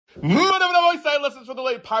Lessons for the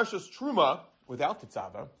late Parshas Truma without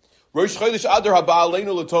Tetzava. Rosh Chodesh Adar Haba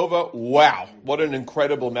Aleinu L'Tova. Wow, what an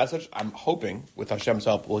incredible message! I'm hoping, with Hashem's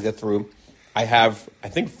help, we'll get through. I have, I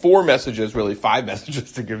think, 4 messages, really 5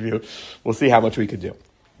 messages to give you. We'll see how much we could do.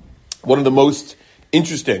 One of the most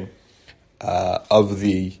interesting of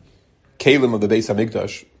the Kalim of the Beis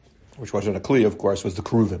Hamikdash, which wasn't a Kli, of course, was the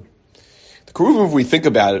Keruvim. The Keruvim, if we think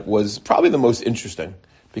about it, was probably the most interesting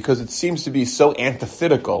because it seems to be so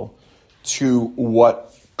antithetical to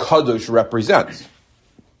what Kadosh represents,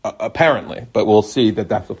 apparently. But we'll see that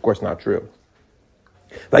that's, of course, not true.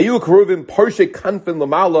 Vayu Keruvim Parshe Kanfin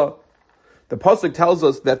Lamala. The pasuk tells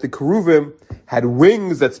us that the Keruvim had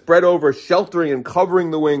wings that spread over, sheltering and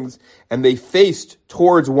covering the wings, and they faced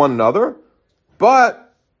towards one another.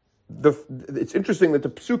 But it's interesting that the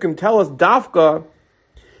Psukim tell us, Dafka,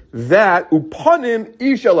 that upanim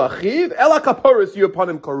ish el achiv ela kaporis yu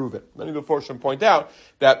upanim Keruvim. Many of the Forshim point out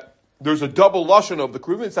that there's a double lashon of the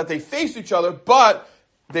Keruvim. It's that they faced each other, but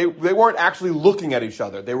they weren't actually looking at each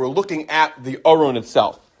other. They were looking at the Aron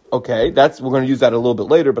itself. Okay, we're going to use that a little bit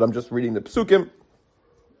later, but I'm just reading the Psukim.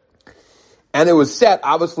 And it was set,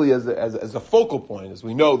 obviously, as a focal point. As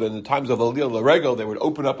we know, that in the times of Aliyah L'Regel, they would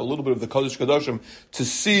open up a little bit of the Kodesh Kadoshim to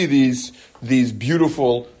see these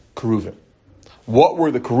beautiful Keruvim. What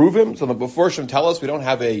were the Keruvim? So the Meforshim tell us we don't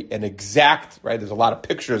have an exact, right? There's a lot of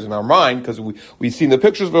pictures in our mind because we've seen the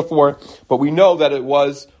pictures before, but we know that it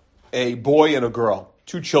was a boy and a girl,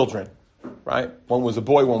 2 children. Right? One was a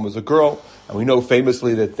boy, one was a girl. And we know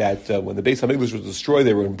famously that when the Beis HaMikdash was destroyed,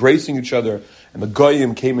 they were embracing each other. And the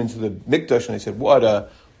Goyim came into the Mikdash and they said,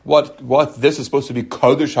 what, this is supposed to be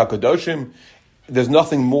Kodesh HaKadoshim? There's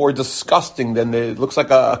nothing more disgusting than it looks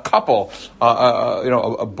like a couple,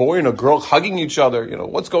 a boy and a girl hugging each other.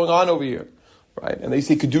 What's going on over here? Right? And they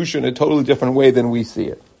see Kedusha in a totally different way than we see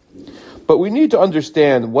it. But we need to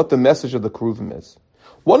understand what the message of the Keruvim is.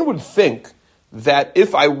 One would think that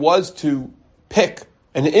if I was to pick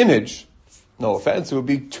an image, no offense, it would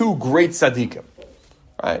be 2 great tzaddikim,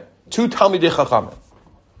 right? 2 Talmidei Chachamim,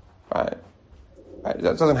 right? That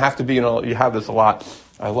doesn't have to be, you have this a lot.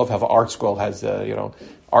 I love how Art School has,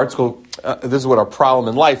 Art School, this is what our problem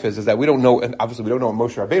in life is that we don't know, and obviously we don't know what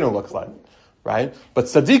Moshe Rabbeinu looks like, right? But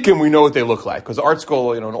tzaddikim, we know what they look like, because Art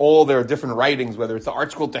School, in all their different writings, whether it's the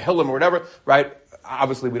Art School Tehillim or whatever, right?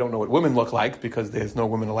 Obviously, we don't know what women look like because there's no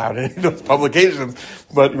women allowed in any of those publications.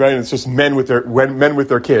 But right, it's just men with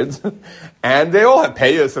their kids, and they all have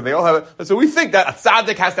payas, and they all have. So we think that a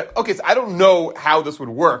tzaddik has to. Okay, so I don't know how this would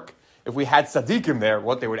work if we had tzaddikim there,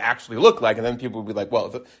 what they would actually look like, and then people would be like,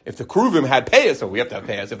 well, if the Keruvim had payas, so we have to have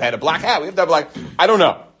payas. If they had a black hat, we have to have black. I don't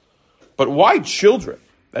know, but why children?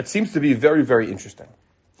 That seems to be very, very interesting.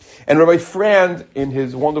 And Rabbi Frand, in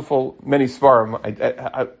his wonderful many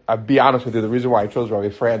svarim, I'll be honest with you, the reason why I chose Rabbi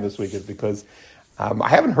Frand this week is because I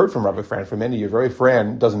haven't heard from Rabbi Frand for many years. Rabbi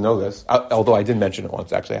Frand doesn't know this, although I did mention it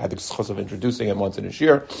once. Actually, I had the chus of introducing him once in a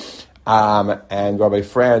shir. And Rabbi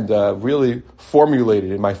Frand really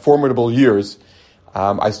formulated, in my formidable years,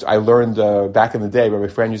 I learned back in the day,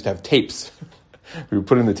 Rabbi Frand used to have tapes. We would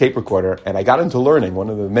put in the tape recorder, and I got into learning. One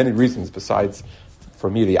of the many reasons, besides,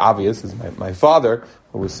 for me, the obvious, is my father,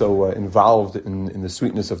 who was so involved in the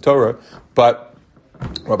sweetness of Torah. But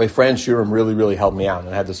Rabbi Frand Shurim really, really helped me out. And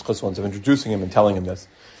I had this chus once of introducing him and telling him this.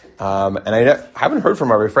 And I haven't heard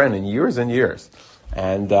from Rabbi Frand in years and years.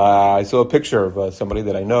 And I saw a picture of somebody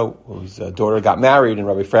that I know whose daughter got married, and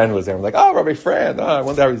Rabbi Frand was there. I'm like, oh, Rabbi Frand, I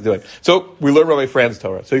wonder how he's doing. So we learned Rabbi Frand's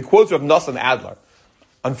Torah. So he quotes Rav Nosson Adler.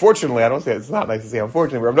 Unfortunately, I don't say it's not nice to say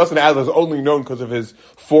unfortunately, Rav Nosson Adler is only known because of his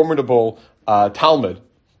formidable Talmud,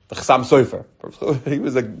 the Chassam Sofer. He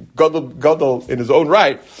was a gadol in his own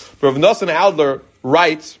right. But Rav Nosson Adler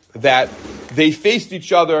writes that they faced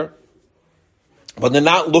each other, but did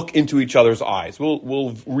not look into each other's eyes.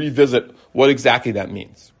 We'll revisit what exactly that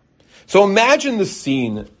means. So imagine the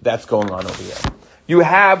scene that's going on over here. You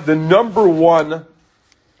have the number 1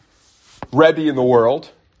 Rebbe in the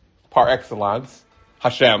world, par excellence,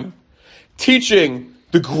 Hashem, teaching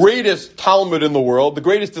the greatest Talmud in the world, the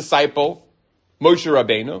greatest disciple, Moshe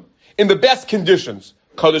Rabbeinu, in the best conditions,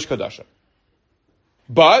 Kodesh Kodashim.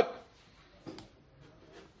 But,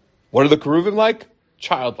 what are the Keruvim like?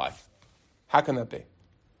 Childlike. How can that be?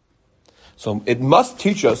 So it must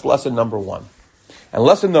teach us lesson number 1. And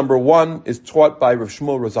lesson number 1 is taught by Rav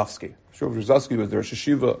Shmuel Rozovsky. Rav Rozovsky was the Rosh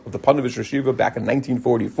Hashiva of the Panovich Yeshiva back in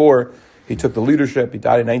 1944. He took the leadership. He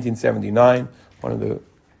died in 1979. One of the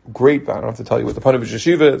great, I don't have to tell you what the Panovich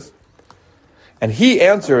Yeshiva is. And he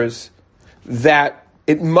answers that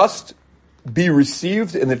it must be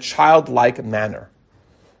received in a childlike manner,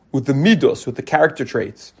 with the midos, with the character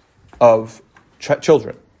traits of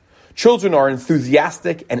children. Children are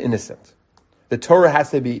enthusiastic and innocent. The Torah has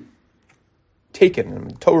to be taken. In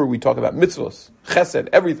the Torah we talk about mitzvahs, chesed,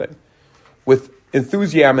 everything, with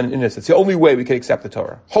enthusiasm and innocence. It's the only way we can accept the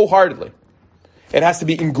Torah, wholeheartedly. It has to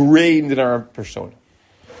be ingrained in our persona.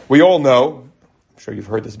 We all know, I'm sure you've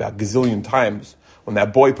heard this about gazillion times, when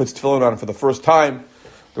that boy puts tefillin on for the first time,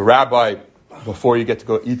 the rabbi, before you get to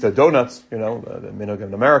go eat the donuts, the minhag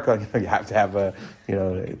in America, you have to have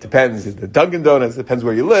it depends, the Dunkin' Donuts, depends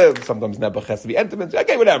where you live, sometimes Nebuch has to be intimate,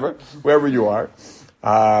 okay, whatever, wherever you are.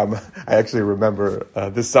 I actually remember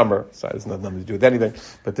this summer, sorry, it's nothing to do with anything,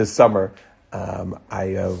 but this summer,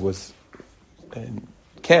 I was in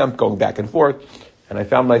camp going back and forth, and I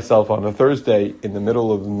found myself on a Thursday in the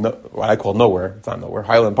middle of what I call nowhere, it's not nowhere,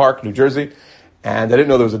 Highland Park, New Jersey, and I didn't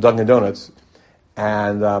know there was a Dunkin' Donuts.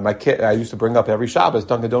 And my kid, I used to bring up every Shabbos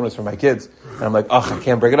Dunkin' Donuts for my kids, and I'm like, I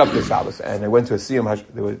can't bring it up this Shabbos. And I went to a siyum.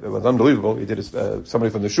 It was unbelievable. He did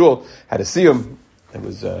somebody from the shul had a siyum. It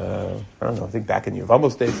was I think back in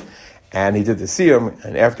Yevamos days, and he did the siyum.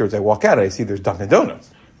 And afterwards, I walk out and I see there's Dunkin'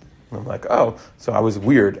 Donuts. And I'm like, so I was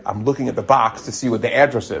weird. I'm looking at the box to see what the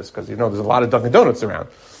address is because there's a lot of Dunkin' Donuts around.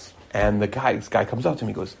 And this guy comes up to me,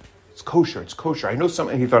 and goes, it's kosher. I know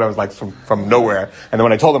something. He thought I was like from nowhere. And then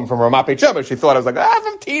when I told him from Ramat Beit Shemesh, he thought I was like,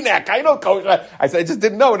 from Teaneck. I know kosher. I said, I just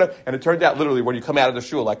didn't know. And it turned out literally when you come out of the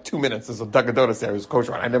shul, like 2 minutes, there's a Dunkin' Donuts there. It was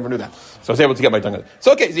kosher. I never knew that. So I was able to get my Dunkin' Donuts.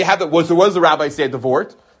 So okay, so you have that. So what does the rabbi say at the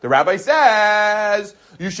Vort? The rabbi says,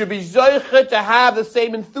 you should be zoichet to have the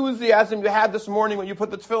same enthusiasm you had this morning when you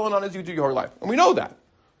put the tefillin on as you do your whole life. And we know that.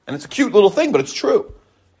 And it's a cute little thing, but it's true.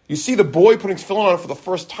 You see the boy putting tefillin on for the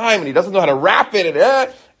first time, and he doesn't know how to wrap it,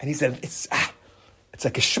 and he said, it's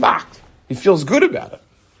like a shmach. He feels good about it.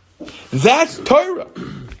 That's Torah.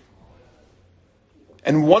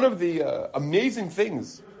 And one of the amazing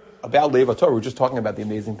things about Lev HaTorah, we're just talking about the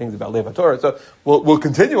amazing things about Lev HaTorah, so we'll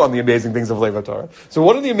continue on the amazing things of Lev HaTorah. So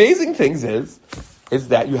one of the amazing things is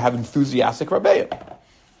that you have enthusiastic Rebbeim.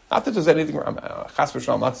 Not that there's anything wrong. Chas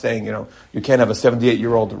v'shalom, I'm not saying, you can't have a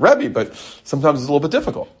 78-year-old Rebbe, but sometimes it's a little bit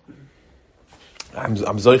difficult. I'm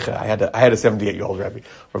zoicha. I had a 78-year-old Rebbe.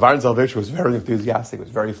 Rav Aaron Zalvich was very enthusiastic. It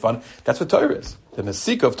was very fun. That's what Torah is. The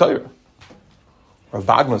Mesika of Torah. Rav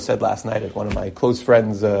Bagno said last night at one of my close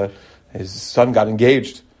friends, his son got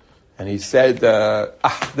engaged, and he said,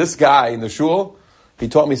 this guy in the shul, he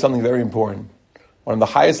taught me something very important. One of the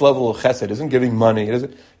highest level of chesed isn't giving money.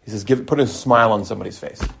 He says, put a smile on somebody's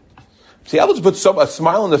face. See, how to put a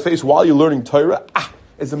smile on the face while you're learning Torah?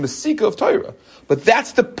 Is the Mesika of Torah. But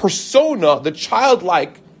that's the persona, the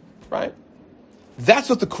childlike, right? That's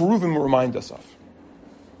what the Keruvim remind us of.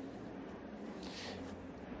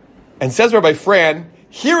 And says Rabbi Fran,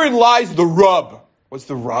 herein lies the rub. What's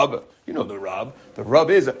the rub? You know the rub. The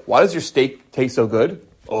rub is, why does your steak taste so good?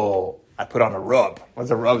 I put on a rub.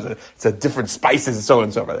 What's a rub? It's a different spices and so on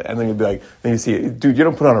and so forth. And then you'd be like, then you see, dude, you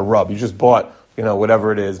don't put on a rub. You just bought,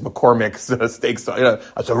 whatever it is, McCormick's steak sauce.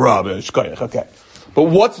 That's a rub. Okay. But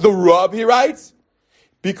what's the rub, he writes?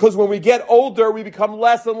 Because when we get older, we become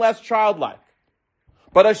less and less childlike.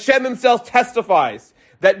 But Hashem himself testifies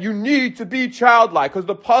that you need to be childlike, because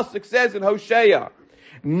the pasuk says in Hosea,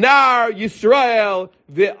 Nar Yisrael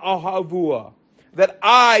ve'ahavua, that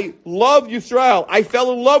I love Yisrael. I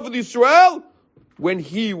fell in love with Yisrael when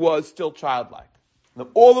he was still childlike. Now,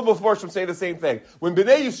 all the Mefarshim say the same thing. When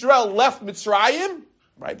Bnei Yisrael left Mitzrayim,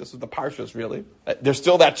 right, this is the Parshas really, they're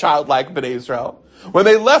still that childlike Bnei Yisrael. When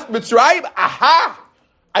they left Mitzrayim,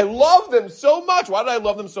 I love them so much. Why did I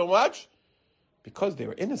love them so much? Because they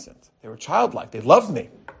were innocent. They were childlike. They loved me.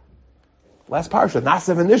 Last Parsha,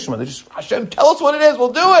 Nasav and Nishma. They just, Hashem, tell us what it is.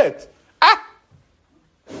 We'll do it.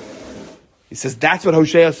 He says, that's what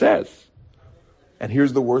Hosea says. And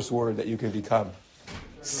here's the worst word that you can become.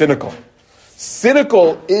 Cynical.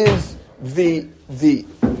 Cynical is the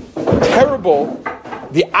terrible,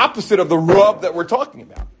 the opposite of the rub that we're talking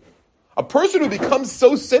about. A person who becomes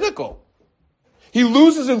so cynical, he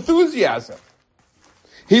loses enthusiasm.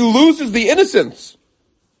 He loses the innocence.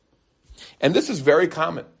 And this is very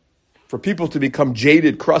common for people to become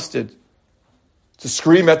jaded, crusted, to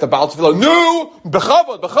scream at the Baal Tefillah, no,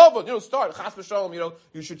 bechavod, start, chas v'shalom,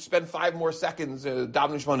 you should spend 5 more seconds,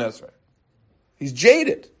 davening Shemona Esrei. He's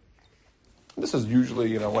jaded. This is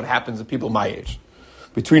usually, what happens to people my age.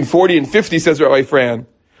 Between 40 and 50, says Rabbi Fran,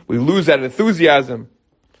 we lose that enthusiasm,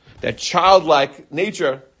 that childlike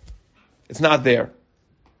nature. It's not there.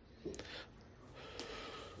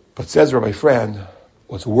 But says Rabbi Fran,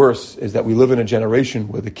 what's worse is that we live in a generation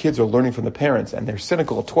where the kids are learning from the parents and they're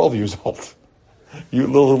cynical at 12 years old. You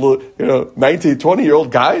little 19,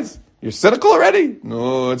 20-year-old guys, you're cynical already?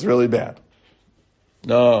 No, it's really bad.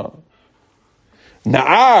 No.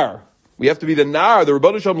 Na'ar, We have to be the nar. The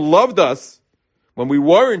Rebbeinu Shalom loved us when we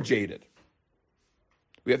weren't jaded.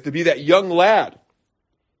 We have to be that young lad.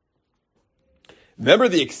 Remember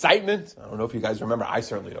the excitement? I don't know if you guys remember. I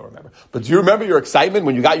certainly don't remember. But do you remember your excitement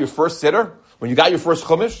when you got your first sitter? When you got your first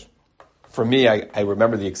chumash? For me, I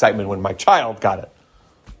remember the excitement when my child got it.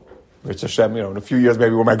 It's Hashem, in a few years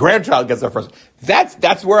maybe when my grandchild gets their first.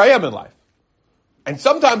 That's where I am in life. And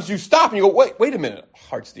sometimes you stop and you go, wait a minute,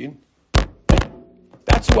 Hartstein.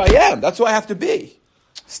 That's who I am. That's who I have to be.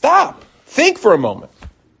 Stop. Think for a moment.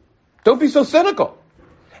 Don't be so cynical.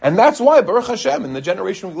 And that's why, Baruch Hashem, in the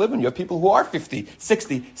generation we live in, you have people who are 50,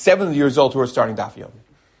 60, 70 years old who are starting Daf Yomi,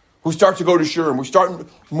 who start to go to Shurim, who start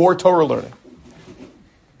more Torah learning.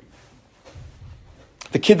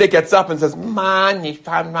 The kid that gets up and says, why? Like,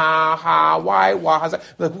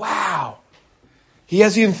 wow. He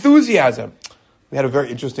has the enthusiasm. We had a very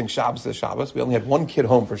interesting Shabbos this Shabbos. We only had one kid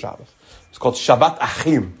home for Shabbos. It's called Shabbat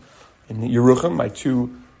Achim. In Yerucham, my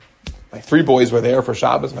three boys were there for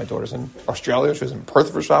Shabbos. My daughter's in Australia. She was in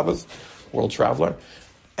Perth for Shabbos, world traveler.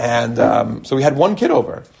 And so we had one kid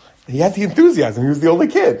over. He had the enthusiasm. He was the only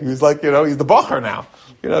kid. He was like, he's the bacher now.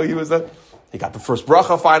 He got the first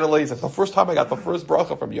bracha finally. He said, the first time I got the first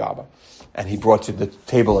bracha from Yabba. And he brought to the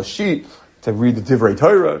table a sheet to read the Divrei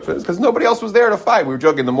Torah, because nobody else was there to fight. We were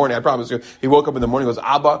joking in the morning, I promise you. He woke up in the morning and goes,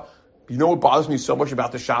 Abba, you know what bothers me so much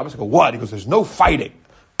about the Shabbos? I go, what? He goes, there's no fighting.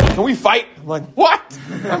 Can we fight? I'm like, what?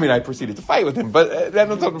 I proceeded to fight with him, but that's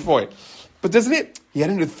not the point. But doesn't it? He had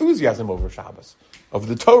an enthusiasm over Shabbos, over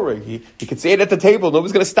the Torah. He could say it at the table.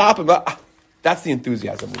 Nobody's going to stop him. That's the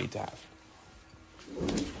enthusiasm we need to have.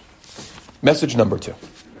 Message number two.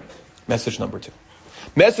 Message number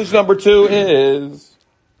two is,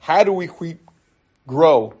 how do we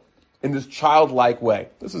grow in this childlike way?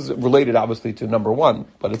 This is related, obviously, to number one,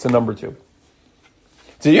 but it's a number two.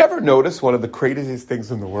 Did you ever notice one of the craziest things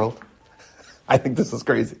in the world? I think this is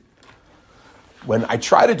crazy. When I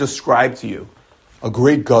try to describe to you a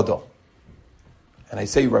great gadol, and I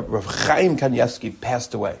say Rav Chaim Kanievsky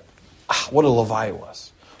passed away, what a Levi he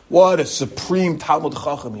was. What a supreme Talmud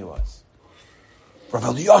Chacham he was. Rav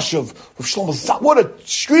Elyashiv, Rav Shlomo Zalman, what a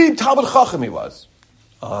extreme Talmud Chacham he was.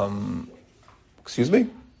 Excuse me?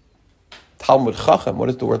 Talmud Chacham. What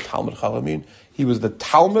does the word Talmud Chacham mean? He was the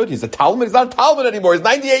Talmud. He's a Talmud. He's not a Talmud anymore. He's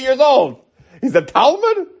 98 years old. He's a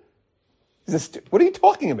Talmud? What are you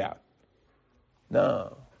talking about?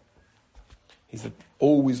 No. He's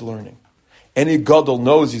always learning. Any gadol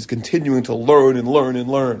knows he's continuing to learn and learn and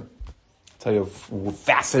learn. I'll tell you a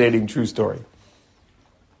fascinating true story.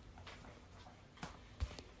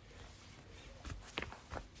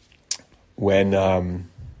 When I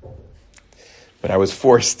was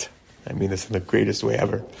forced, I mean this in the greatest way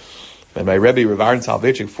ever, when my Rebbe, Rav Aaron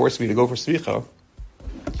Soloveitchik, forced me to go for smicha,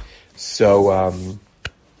 so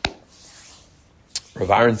Rav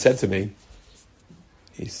Aaron said to me,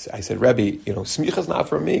 I said, Rebbe, smicha's not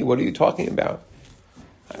for me. What are you talking about?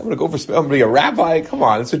 I'm going to go for smicha. I'm going to be a rabbi. Come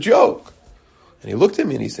on, it's a joke. And he looked at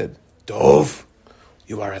me and he said, Dov,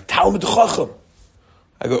 you are a Talmud Chacham.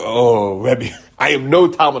 I go, oh, Rebbe, I am no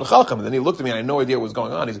Talmud Chacham. And then he looked at me and I had no idea what was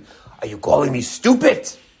going on. He said, are you calling me stupid?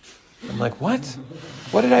 I'm like, what?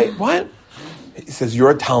 What? He says,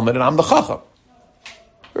 you're a Talmud and I'm the Chacham.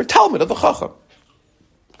 You're a Talmud of the Chacham.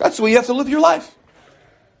 That's the way you have to live your life.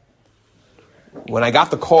 When I got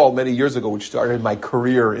the call many years ago, which started my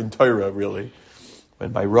career in Torah, really,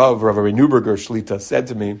 when my Rav Rabbi Neuberger Shlita, said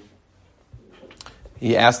to me,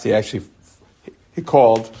 he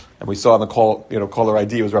called, and we saw on the call, caller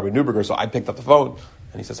ID was Rabbi Neuberger, so I picked up the phone,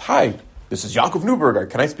 and he says, hi, this is Yaakov Neuberger,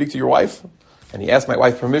 can I speak to your wife? And he asked my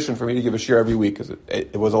wife permission for me to give a shir every week, because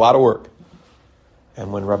it was a lot of work.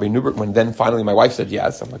 And when then finally my wife said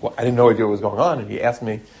yes, I'm like, well, I didn't know what was going on, and he asked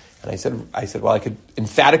me, and I said, well, I could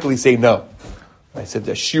emphatically say no. I said,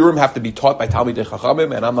 the shirim have to be taught by Talmidei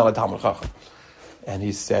Chachamim, and I'm not a Talmud Chacham. And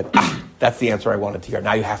he said, that's the answer I wanted to hear.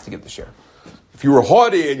 Now you have to give the shir. If you were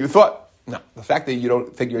haughty and you thought, no, the fact that you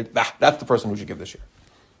don't think that's the person who should give the shir.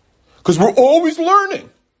 Because we're always learning.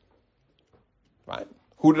 Right?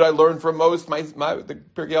 Who did I learn from most? The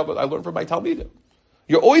Pirkei Avot, I learned from my Talmidim.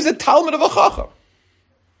 You're always a Talmud of a Chacham.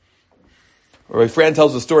 My friend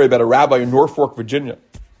tells a story about a rabbi in Norfolk, Virginia.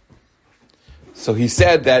 So he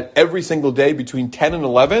said that every single day between 10 and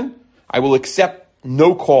 11, I will accept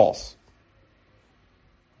no calls.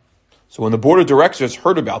 So when the board of directors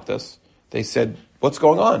heard about this, they said, what's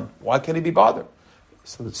going on? Why can't he be bothered?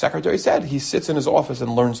 So the secretary said, he sits in his office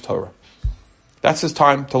and learns Torah. That's his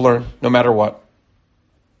time to learn, no matter what.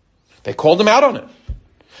 They called him out on it.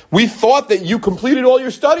 We thought that you completed all your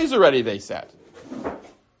studies already, they said.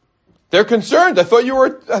 They're concerned. I thought you were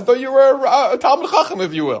a Talmud Chacham,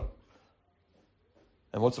 if you will.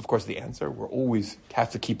 And what's, of course, the answer? We're always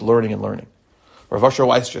have to keep learning and learning. Rav Asher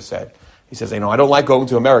Weiss just said, he says, I don't like going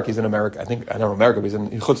to America. He's in America. I know America, but he's in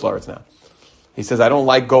Chutz La'aretz now. He says, I don't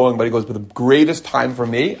like going, but he goes, but the greatest time for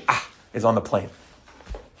me is on the plane.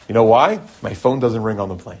 You know why? My phone doesn't ring on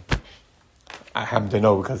the plane. I happen to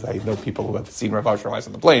know because I know people who have seen Rav Asher Weiss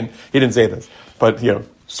on the plane. He didn't say this, but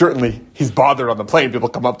certainly he's bothered on the plane. People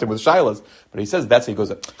come up to him with shilas, but he says he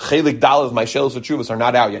goes, Chelik Dalas, my shilas v'tshuvas are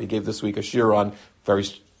not out yet. He gave this week a shir on very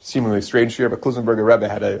seemingly strange shir, but Klusenberger Rebbe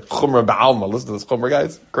had a chumrah ba'alma. Listen to this chumrah,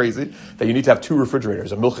 guys, crazy. That you need to have two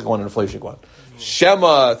refrigerators, a milchik one and a fleishik one.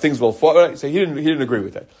 Shema, things will fall. So he didn't agree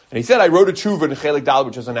with it. And he said, I wrote a tshuva in Chelik Dalas,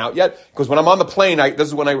 which isn't out yet, because when I'm on the plane, this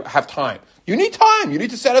is when I have time. You need time. You need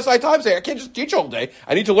to set aside time. Say, I can't just teach all day.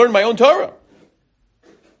 I need to learn my own Torah.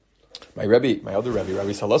 My other Rebbe, Rabbi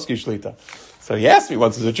Salusky Shlita. So he asked me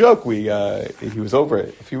once as a joke. He was over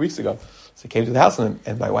a few weeks ago. So he came to the house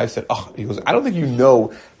and my wife said, he goes, I don't think you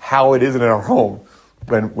know how it is in our home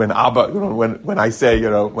when Abba, when I say,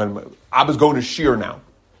 when Abba's going to shir now,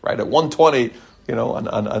 right? At 1:20,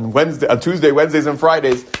 on Wednesday, on Tuesday, Wednesdays, and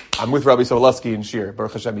Fridays, I'm with Rabbi Salusky in shir.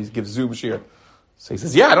 Baruch Hashem, he gives Zoom shir. So he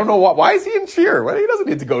says, I don't know why is he in shir? Well, he doesn't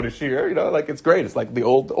need to go to shir, it's great. It's like the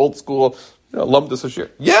old school, lumdus of shir.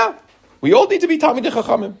 Yeah, we all need to be Talmidei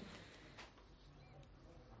Chachamim.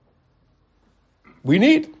 We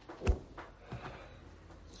need.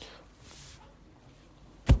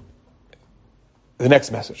 The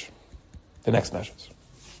next message.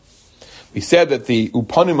 We said that the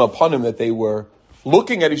upanim, that they were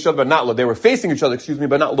looking at each other, but not, they were facing each other,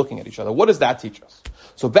 but not looking at each other. What does that teach us?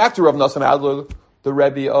 So back to Rav Nosson Adler, the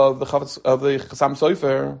Rebbe of the Chassam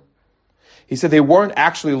Sofer. He said they weren't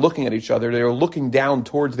actually looking at each other, they were looking down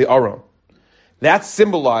towards the Aron. That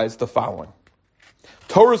symbolized the following.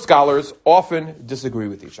 Torah scholars often disagree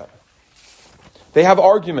with each other. They have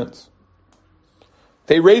arguments.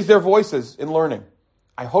 They raise their voices in learning.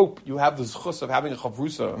 I hope you have the zchus of having a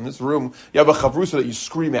chavrusa in this room. You have a chavrusa that you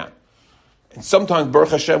scream at. And sometimes, Baruch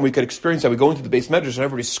Hashem, we could experience that. We go into the base medrash and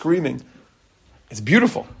everybody's screaming. It's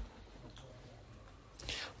beautiful.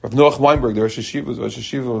 Rav Noach Weinberg, the Rosh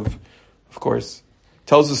Hashiva of course,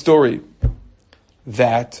 tells the story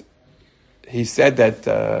that he said that,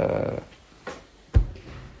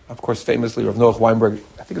 of course, famously, Rav Noach Weinberg,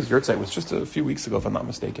 I think his yurtzeit was just a few weeks ago, if I'm not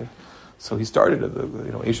mistaken. So he started at the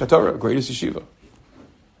Eish HaTorah, greatest yeshiva.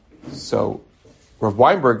 So Rav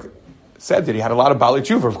Weinberg said that he had a lot of Baalei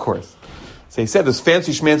Tshuva, of course. So he said this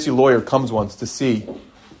fancy schmancy lawyer comes once to see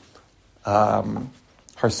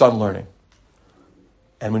her son learning.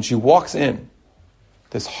 And when she walks in,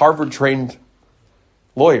 this Harvard-trained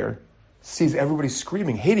lawyer sees everybody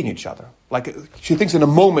screaming, hating each other. Like she thinks in a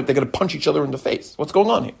moment they're going to punch each other in the face. What's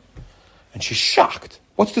going on here? And she's shocked.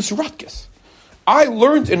 What's this ruckus? I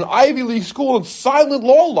learned in Ivy League school in silent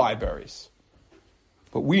law libraries.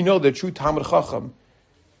 But we know that true Talmid Chacham,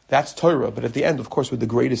 that's Torah. But at the end, of course, we're the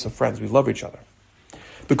greatest of friends. We love each other.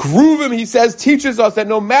 The Keruvim, he says, teaches us that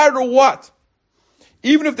no matter what,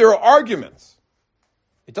 even if there are arguments,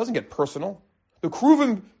 it doesn't get personal. The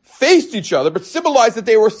Keruvim faced each other, but symbolized that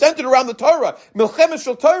they were centered around the Torah. Milchemes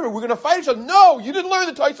shel Torah, we're going to fight each other. No, you didn't learn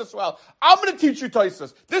the Tosfos well. I'm going to teach you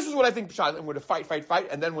Tosfos. This is what I think, and we're going to fight.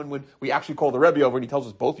 And then when we actually call the Rebbe over and he tells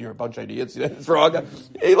us both you're a bunch of idiots, it's wrong.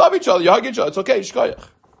 You love each other, you hug each other, it's okay, shkoyach.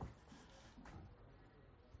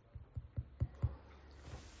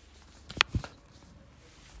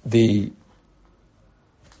 The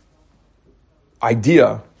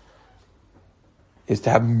idea is to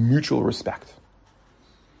have mutual respect.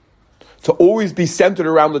 To always be centered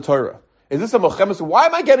around the Torah. Is this a mochemes? Why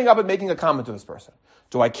am I getting up and making a comment to this person?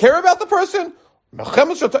 Do I care about the person?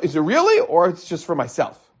 Is it really? Or it's just for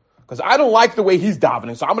myself? Because I don't like the way he's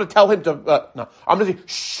davening, so I'm going to tell him to, no. I'm going to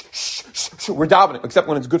say, shh, we're davening. Except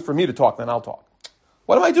when it's good for me to talk, then I'll talk.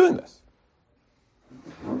 What am I doing this?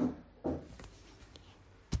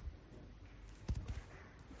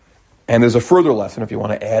 And there's a further lesson, if you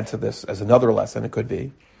want to add to this as another lesson, it could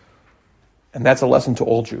be. And that's a lesson to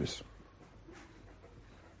all Jews.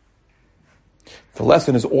 The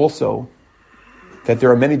lesson is also that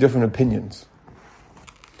there are many different opinions.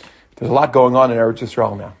 There's a lot going on in Eretz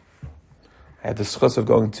Yisrael now. I had the schus of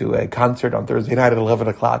going to a concert on Thursday night at 11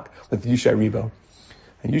 o'clock with Yishai Ribo.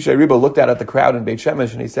 And Yishai Ribo looked out at the crowd in Beit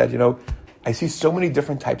Shemesh and he said, I see so many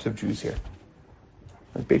different types of Jews here.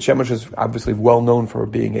 Beit Shemesh is obviously well known for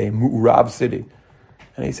being a Mu'urav city.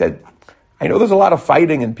 And he said, I know there's a lot of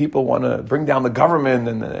fighting and people want to bring down the government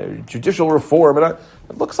and judicial reform. And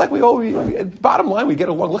it looks like bottom line, we get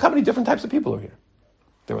along. Look how many different types of people are here.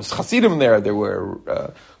 There was Hasidim there were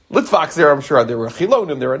Litvaks there, I'm sure. There were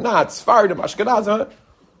Chilonim, there were not, Sfardim, Ashkenazim.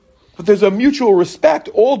 but there's a mutual respect.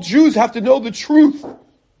 All Jews have to know the truth.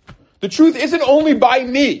 The truth isn't only by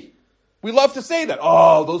me. We love to say that.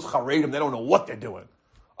 Oh, those Haredim, they don't know what they're doing.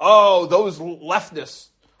 Oh, those leftists.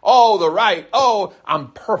 Oh, the right. Oh,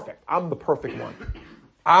 I'm perfect. I'm the perfect one.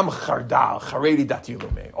 I'm Chardal, Haredi Dati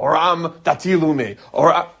Lume. Or I'm Dati Lume.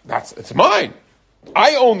 Or it's mine.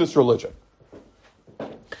 I own this religion.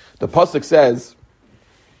 The pasuk says,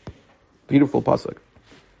 beautiful pasuk,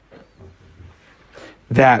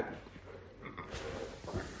 that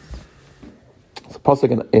it's a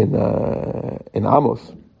pasuk in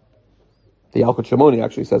Amos. The Yalkut Shimoni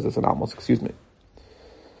actually says this in Amos. Excuse me.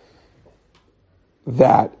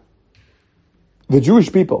 That the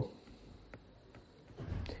Jewish people,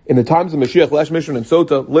 in the times of Mashiach, Lesh Mishran and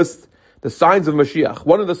Sota list the signs of Mashiach.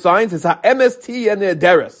 One of the signs is HaMST and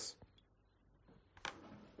Ne'ederes.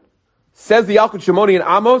 Says the Yalkut Shimoni in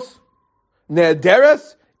Amos,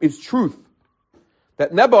 Ne'ederes is truth.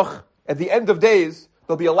 That Nebuch, at the end of days,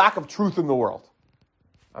 there'll be a lack of truth in the world.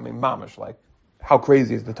 I mean, mamish, like, how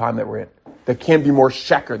crazy is the time that we're in? There can't be more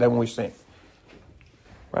sheker than we're seeing.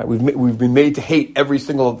 Right? We've been made to hate every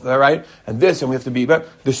single, right? And this, and we have to be,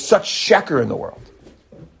 there's such sheker in the world.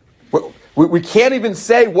 We can't even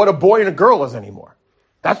say what a boy and a girl is anymore.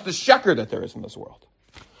 That's the sheker that there is in this world.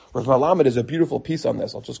 Rav Malamed is a beautiful piece on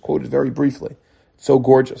this. I'll just quote it very briefly. It's so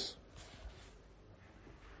gorgeous.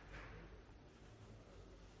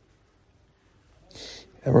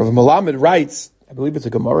 And Rav Malamed writes, I believe it's a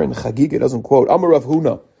Gemara in Chagig, it doesn't quote, Amar Rav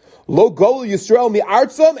Huna, Lo gol Yisrael mi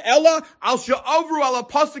artzam, ella al she'avru ala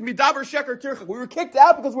pasuk midavar sheker tirchak. We were kicked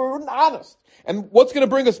out because we weren't honest. And what's going to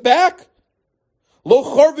bring us back? Lo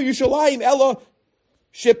charva Yushalayim, ella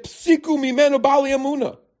shepsiku mimenu bali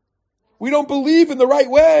amuna. We don't believe in the right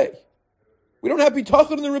way. We don't have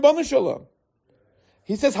bitachon in the Rebbeinu Shalom.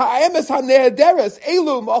 He says, ha'emes ha'ne'ederes,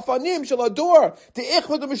 elum, afanim, shalador,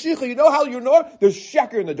 te'ichva de Mashiach. You know how you know? There's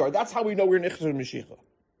sheker in the door. That's how we know we're in Ichva de Mashiach.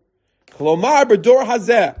 Klomar b'dor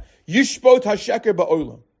hazeh, yishbot ha'sheker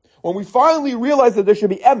ba'olam. When we finally realize that there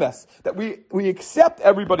should be emes, that we accept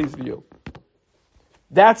everybody's view,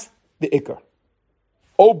 that's the ikar.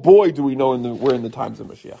 Oh boy, do we know we're in the times of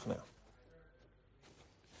Mashiach now.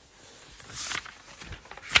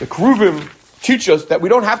 The Kruvim teach us that we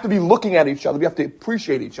don't have to be looking at each other. We have to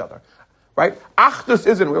appreciate each other. Right? Achdus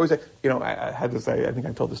isn't. We always say, I had to say, I think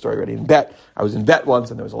I told the story already in Bet. I was in Bet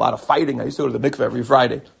once and there was a lot of fighting. I used to go to the mikveh every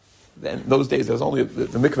Friday. Then those days, there was only,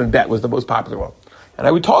 the mikveh in Bet was the most popular one. And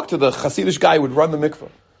I would talk to the Hasidish guy who would run the mikveh.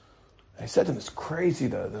 I said to him, it's crazy,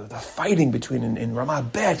 the fighting between in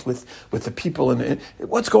Ramat Bet with the people and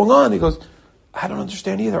what's going on? He goes, I don't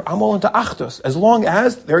understand either. I'm all into Achdus. As long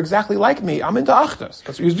as they're exactly like me, I'm into Achdus.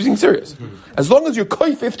 Because he was being serious. As long as you're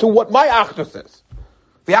koifif to what my Achdus is.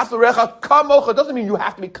 V'yaflerecha kamocha doesn't mean you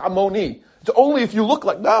have to be kamoni. It's only if you look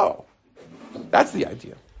like, no. That's the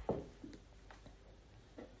idea.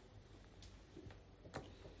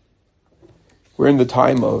 We're in the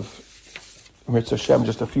time of Mitzvah Hashem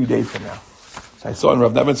just a few days from now. So I saw in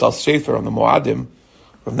Rav Nebenzahl Sefer on the Moadim,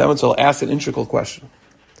 Rav Nebenzahl asked an integral question.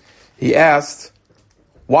 He asked,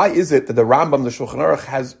 why is it that the Rambam, the Shulchan Aruch,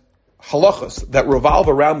 has halachas that revolve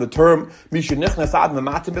around the term Misha Nichnas Ad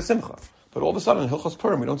Mamatim B'Simcha? But all of a sudden in Hilchos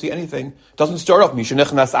Purim, we don't see anything. It doesn't start off Misha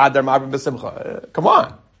Nichnas Ad Mamatim B'Simcha. Come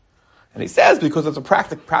on. And he says because it's a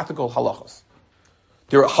practical halachas.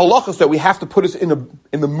 There are halachas that we have to put us in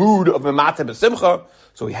the mood of Mamatim B'Simcha.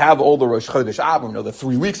 So we have all the Rosh Chodesh Av, the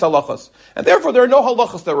 3 weeks halachas. And therefore there are no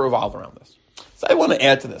halachas that revolve around this. So I want to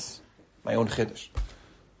add to this, my own chiddush.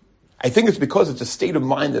 I think it's because it's a state of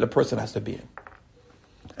mind that a person has to be in.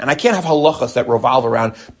 And I can't have halachas that revolve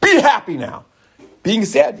around, be happy now. Being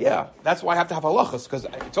sad, yeah, that's why I have to have halachas, because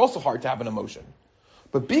it's also hard to have an emotion.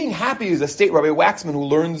 But being happy is a state. Rabbi Waxman,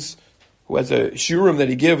 who has a shiurim that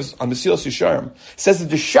he gives on Mesilas Yesharim, says that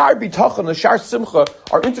the shar bitachon and the shar simcha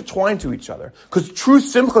are intertwined to each other. Because true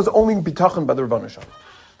simcha is only bitachon by the Rebbeinu Shalom.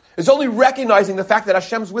 It's only recognizing the fact that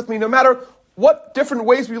Hashem's with me, no matter what different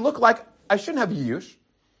ways we look like. I shouldn't have yiyush.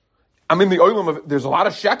 I'm in the oilam of, there's a lot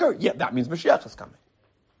of sheker. Yeah, that means Mashiach is coming.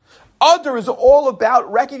 Other is all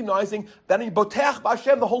about recognizing that in Botech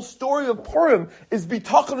B'Hashem, the whole story of Purim is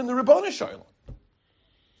bitachon in the Rebbeinu Shalom.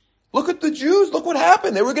 Look at the Jews. Look what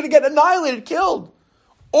happened. They were going to get annihilated, killed.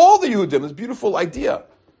 All the Yehudim, this beautiful idea.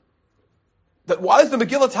 That why does the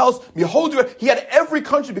Megillah tell us, Yehuda, he had every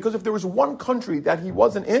country, because if there was one country that he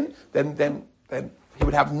wasn't in, then he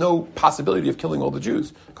would have no possibility of killing all the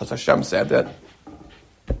Jews. Because Hashem said that.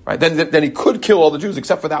 Right? Then he could kill all the Jews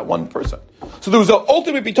except for that one person. So there was an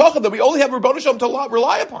ultimate bitachon that we only have Rebbeinu Shalom to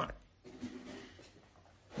rely upon.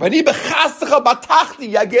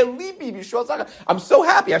 I'm so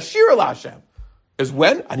happy. Ashir ala Hashem. is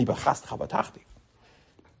when ani b'chast chabatachti.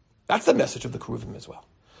 That's the message of the Keruvim as well.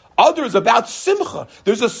 Other is about simcha.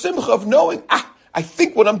 There's a simcha of knowing, I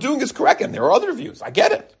think what I'm doing is correct, and there are other views. I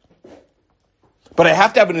get it. But I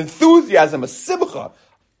have to have an enthusiasm, a simcha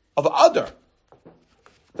of other,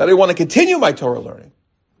 that I want to continue my Torah learning.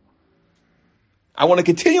 I want to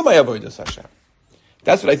continue my avodas Hashem.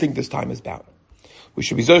 That's what I think this time is about. We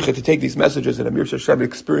should be zocheh to take these messages and Amir Hashem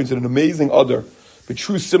experience an amazing other, with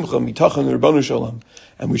true simcha, mitachon and Ribbonu Shalom.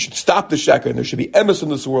 And we should stop the sheker, and there should be emes in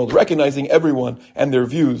this world, recognizing everyone and their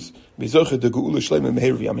views. Be zocheh to geula shleima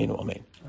meher v'yameinu amen.